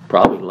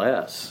 probably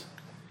less.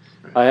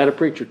 I had a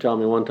preacher tell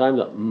me one time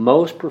that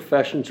most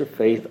professions of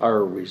faith are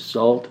a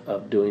result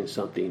of doing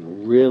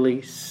something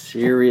really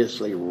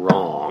seriously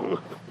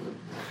wrong.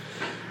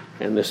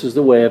 And this is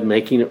the way of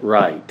making it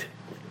right,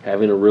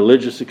 having a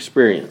religious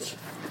experience.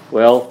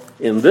 Well,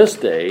 in this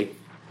day,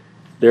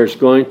 there's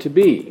going to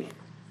be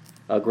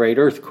a great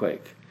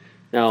earthquake.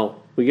 Now,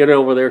 we get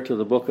over there to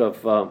the book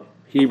of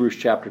Hebrews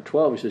chapter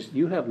 12. He says,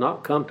 you have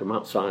not come to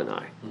Mount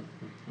Sinai.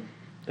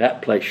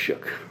 That place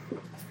shook.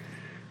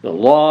 The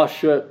law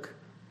shook.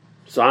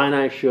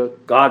 Sinai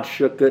shook. God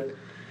shook it.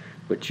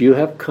 But you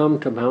have come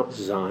to Mount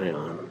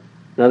Zion.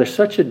 Now, there's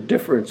such a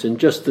difference in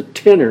just the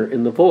tenor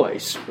in the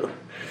voice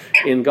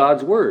in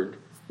God's Word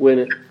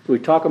when we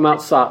talk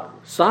about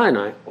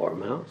Sinai or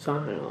Mount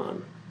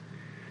Zion.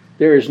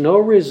 There is no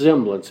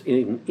resemblance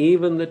in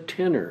even the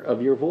tenor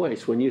of your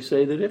voice when you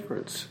say the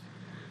difference.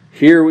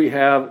 Here we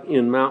have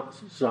in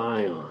Mount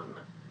Zion,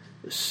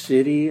 the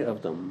city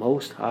of the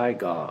Most High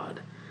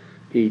God.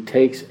 He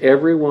takes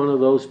every one of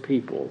those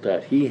people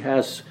that he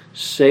has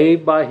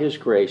saved by his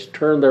grace,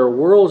 turned their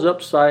worlds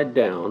upside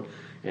down,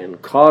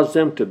 and caused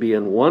them to be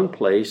in one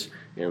place,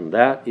 and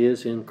that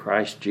is in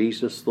Christ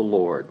Jesus the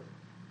Lord.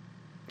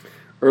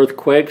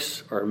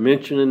 Earthquakes are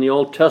mentioned in the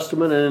Old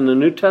Testament and in the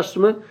New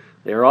Testament.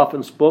 They are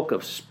often spoke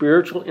of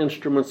spiritual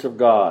instruments of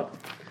God.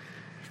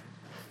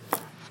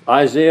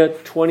 Isaiah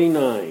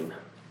 29.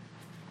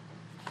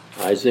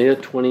 Isaiah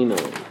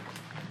 29.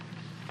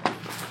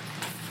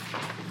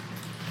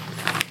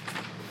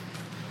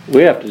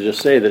 We have to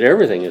just say that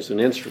everything is an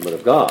instrument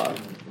of God.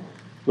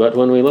 But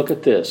when we look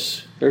at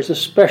this, there's a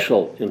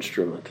special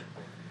instrument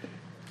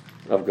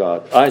of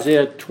God.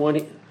 Isaiah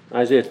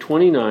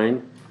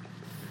 29.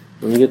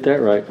 Let me get that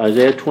right.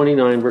 Isaiah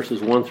 29,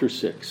 verses 1 through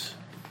 6.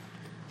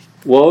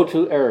 Woe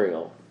to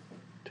Ariel,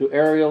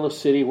 the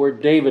city where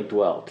David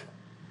dwelt.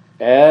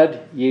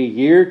 Add ye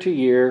year to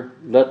year,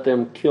 let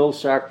them kill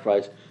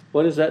sacrifice.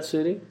 What is that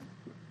city?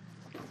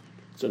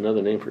 It's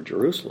another name for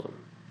Jerusalem.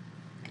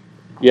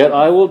 Yet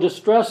I will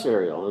distress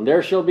Ariel, and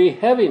there shall be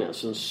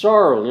heaviness and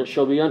sorrow, and it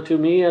shall be unto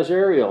me as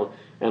Ariel.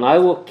 And I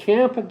will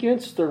camp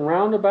against thee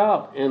round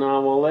about, and I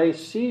will lay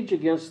siege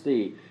against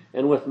thee,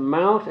 and with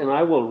mount, and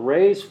I will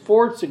raise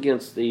forts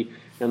against thee,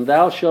 and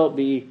thou shalt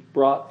be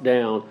brought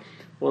down.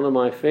 One of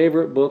my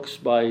favorite books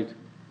by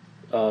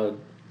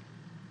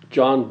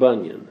John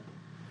Bunyan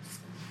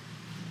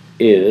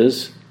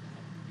is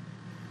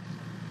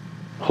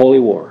Holy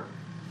War.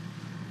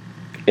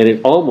 And it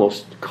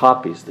almost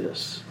copies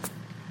this.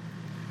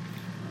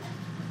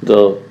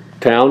 The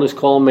town is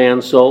called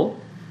Mansoul.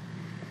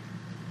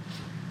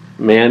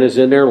 Man is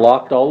in there,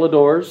 locked all the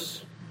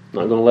doors,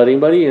 not going to let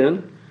anybody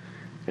in.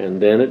 And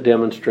then it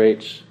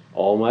demonstrates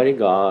Almighty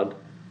God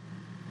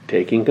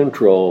taking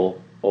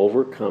control,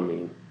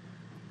 overcoming,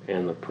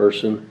 and the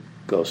person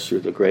goes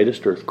through the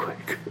greatest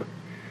earthquake.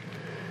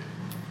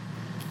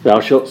 Thou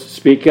shalt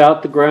speak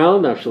out the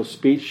ground,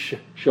 speech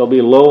shall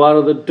be low out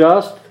of the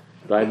dust,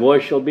 thy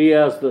voice shall be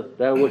as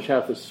that which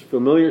hath a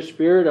familiar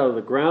spirit out of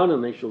the ground,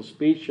 and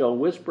speech shall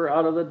whisper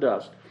out of the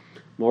dust.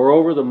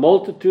 Moreover, the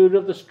multitude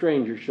of the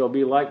strangers shall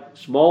be like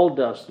small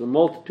dust, the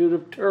multitude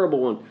of terrible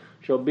ones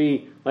shall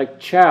be like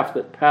chaff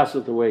that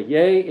passeth away.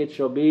 Yea, it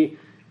shall be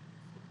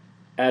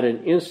at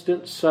an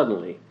instant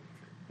suddenly.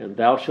 And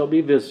thou shalt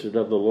be visited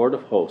of the Lord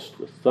of hosts,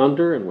 with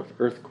thunder and with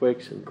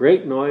earthquakes and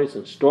great noise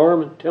and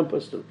storm and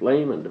tempest and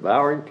flame and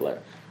devouring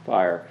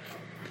fire.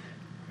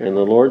 And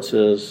the Lord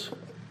says,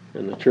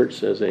 and the church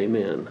says,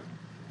 Amen.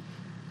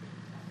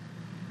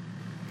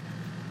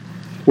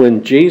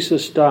 When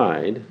Jesus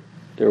died,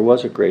 there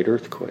was a great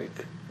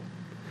earthquake.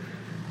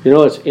 You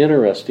know, it's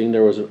interesting.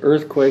 There was an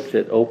earthquake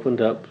that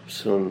opened up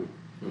some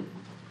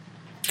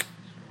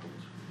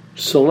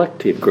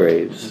selective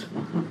graves.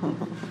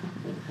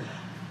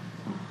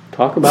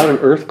 Talk about an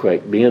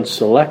earthquake being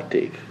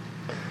selective.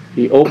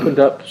 He opened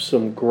up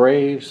some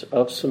graves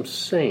of some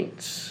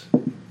saints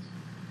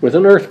with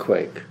an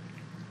earthquake.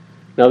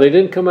 Now, they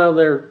didn't come out of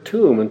their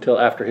tomb until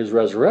after his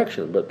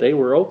resurrection, but they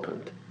were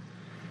opened.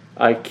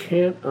 I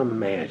can't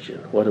imagine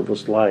what it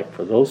was like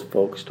for those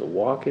folks to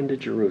walk into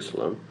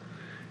Jerusalem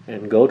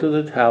and go to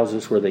the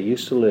houses where they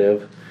used to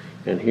live,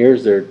 and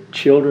here's their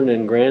children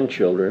and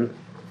grandchildren,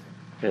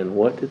 and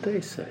what did they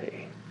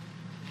say?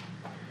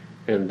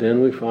 And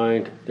then we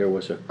find there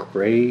was a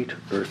great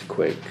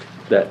earthquake.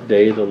 That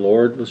day the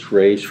Lord was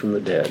raised from the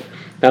dead.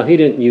 Now, he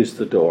didn't use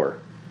the door.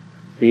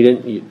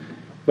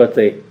 But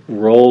they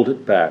rolled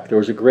it back. There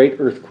was a great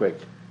earthquake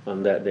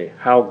on that day.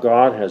 How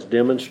God has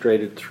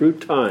demonstrated through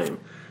time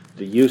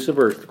the use of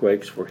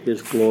earthquakes for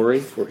his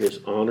glory, for his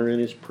honor and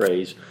his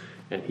praise,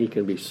 and he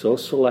can be so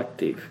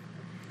selective.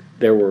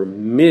 There were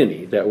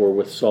many that were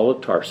with Saul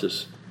of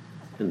Tarsus,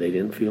 and they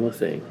didn't feel a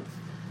thing.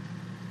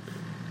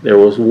 There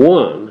was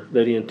one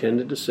that he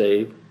intended to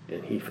save,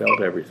 and he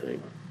felt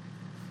everything.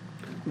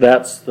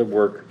 That's the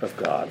work of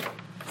God.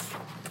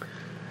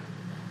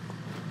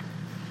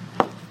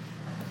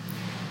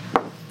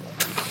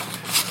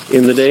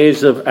 In the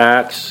days of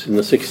Acts, in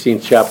the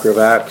 16th chapter of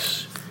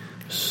Acts,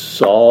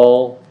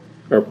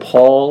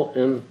 Paul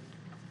and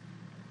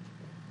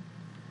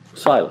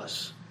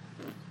Silas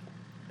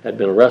had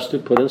been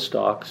arrested, put in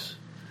stocks.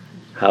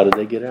 How did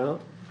they get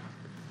out?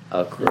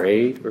 A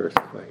great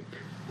earthquake.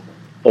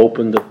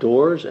 Opened the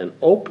doors and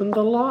opened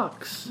the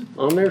locks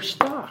on their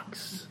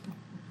stocks.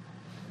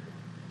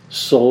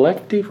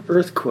 Selective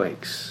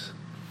earthquakes.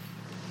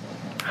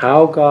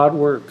 How God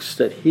works,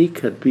 that he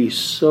could be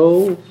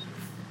so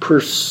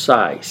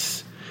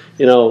precise.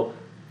 You know,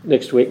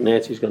 next week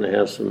Nancy's going to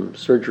have some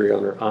surgery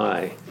on her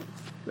eye,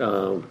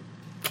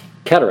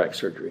 cataract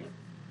surgery.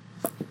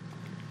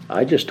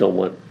 I just don't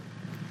want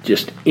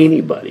just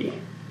anybody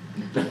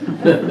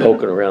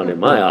poking around in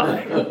my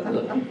eye.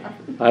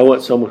 I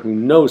want someone who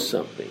knows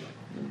something.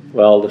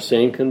 Well, the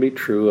same can be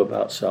true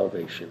about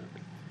salvation.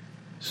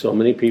 So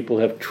many people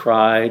have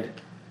tried,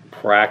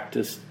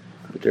 practiced,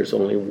 but there's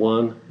only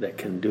one that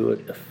can do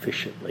it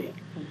efficiently,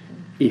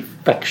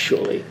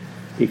 effectually.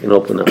 He can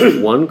open up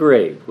one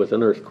grave with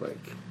an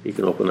earthquake. He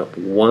can open up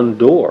one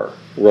door,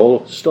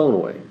 roll a stone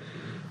away.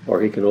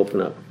 Or he can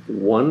open up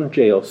one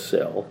jail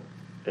cell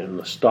and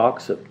the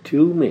stocks of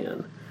two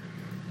men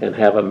and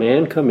have a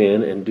man come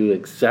in and do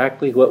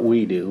exactly what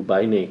we do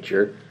by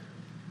nature.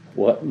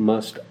 What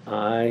must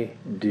I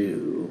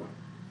do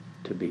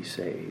to be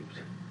saved?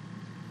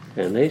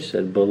 And they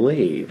said,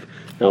 believe.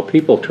 Now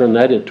people turn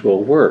that into a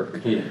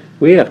work. Yeah.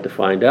 We have to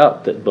find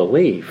out that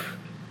belief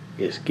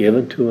is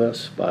given to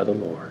us by the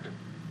Lord.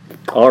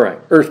 All right,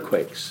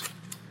 earthquakes.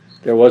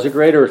 There was a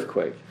great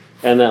earthquake.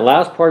 And that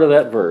last part of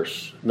that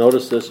verse,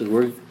 notice this, as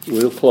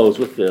we'll close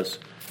with this.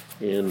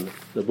 In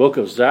the book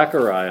of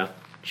Zechariah,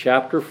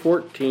 chapter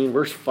 14,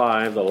 verse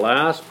 5, the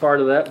last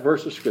part of that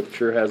verse of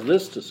Scripture has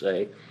this to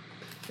say,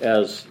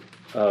 as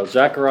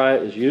Zechariah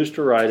is used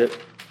to write it,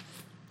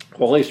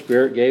 Holy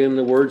Spirit gave him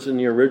the words in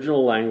the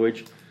original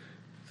language.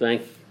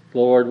 Thank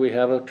Lord we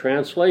have a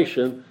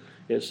translation.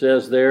 It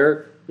says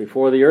there,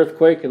 before the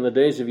earthquake in the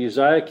days of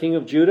Uzziah, king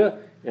of Judah,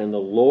 and the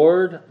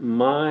Lord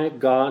my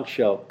God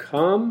shall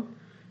come,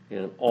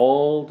 and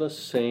all the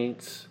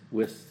saints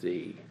with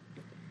thee.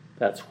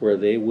 That's where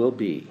they will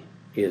be,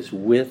 is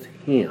with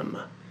him.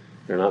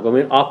 They're not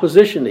going to be in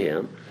opposition to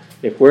him.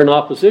 If we're in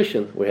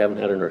opposition, we haven't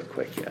had an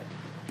earthquake yet.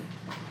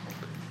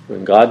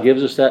 When God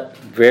gives us that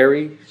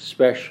very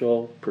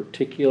special,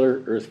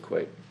 particular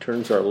earthquake,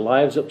 turns our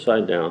lives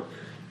upside down,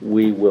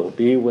 we will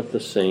be with the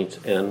saints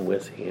and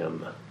with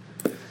him.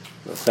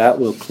 With that,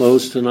 we'll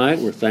close tonight.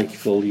 We're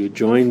thankful you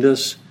joined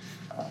us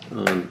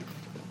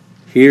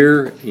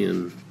here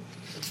in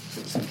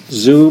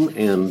Zoom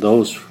and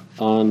those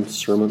on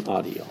sermon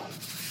audio.